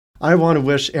I want to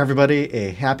wish everybody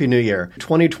a happy new year.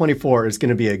 2024 is going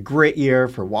to be a great year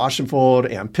for wash and fold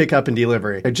and pickup and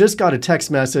delivery. I just got a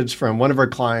text message from one of our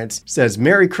clients, says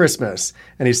Merry Christmas,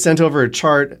 and he sent over a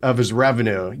chart of his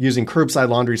revenue using Curbside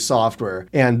Laundry software.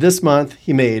 And this month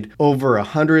he made over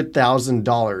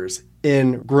 $100,000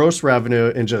 in gross revenue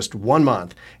in just 1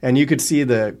 month. And you could see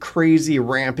the crazy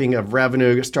ramping of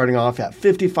revenue starting off at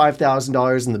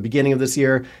 $55,000 in the beginning of this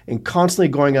year and constantly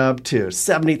going up to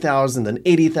 $70,000, then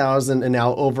 $80,000, and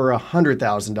now over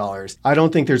 $100,000. I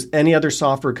don't think there's any other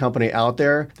software company out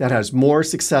there that has more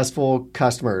successful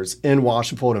customers in wash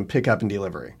and fold and pickup and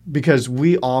delivery, because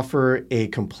we offer a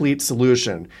complete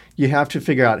solution. You have to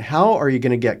figure out, how are you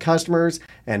going to get customers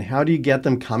and how do you get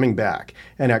them coming back?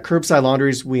 And at Curbside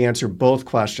Laundries, we answer both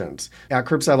questions. At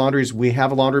Curbside Laundries, we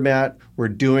have a laundromat. We're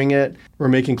doing it. We're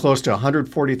making close to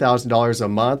 $140,000 a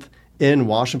month in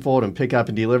wash and fold and pickup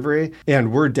and delivery.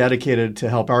 And we're dedicated to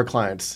help our clients